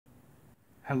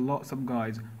Hello up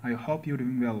guys, I hope you're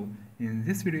doing well. In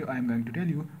this video I am going to tell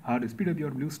you how to speed up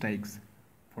your Bluestacks.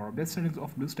 For best settings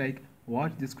of Bluestack,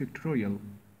 watch this quick tutorial.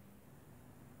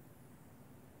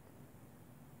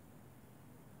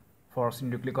 First you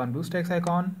need to click on Bluestacks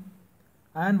icon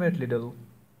and wait little.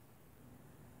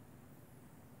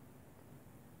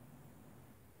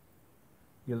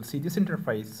 You'll see this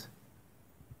interface.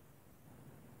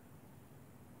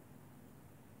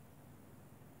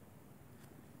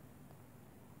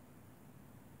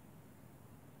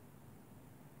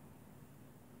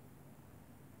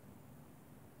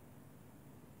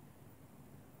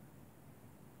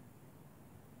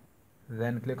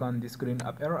 Then click on this green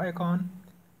up arrow icon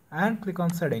and click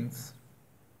on settings.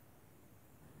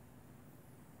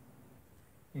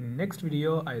 In next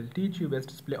video I'll teach you best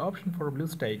display option for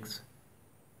Bluestacks.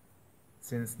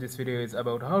 Since this video is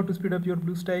about how to speed up your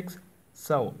Bluestacks,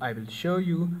 so I will show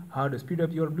you how to speed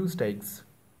up your Bluestacks.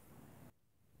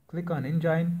 Click on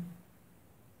engine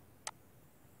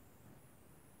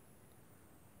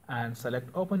and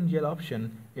select OpenGL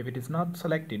option if it is not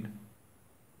selected.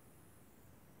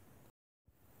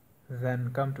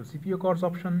 Then come to CPU cores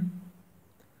option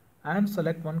and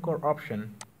select one core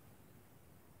option.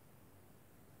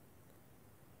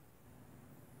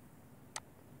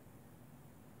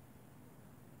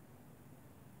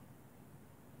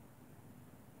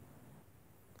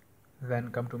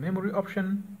 Then come to memory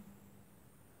option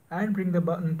and bring the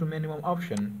button to minimum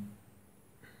option.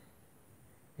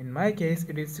 In my case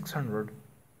it is 600.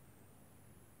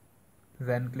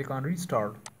 Then click on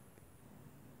restart.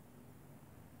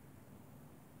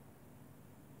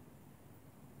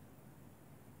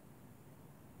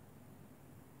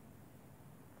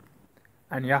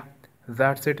 And yeah,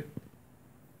 that's it.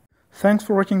 Thanks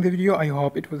for watching the video. I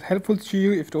hope it was helpful to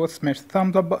you. If it was, smash the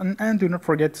thumbs up button and do not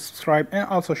forget to subscribe and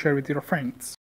also share with your friends.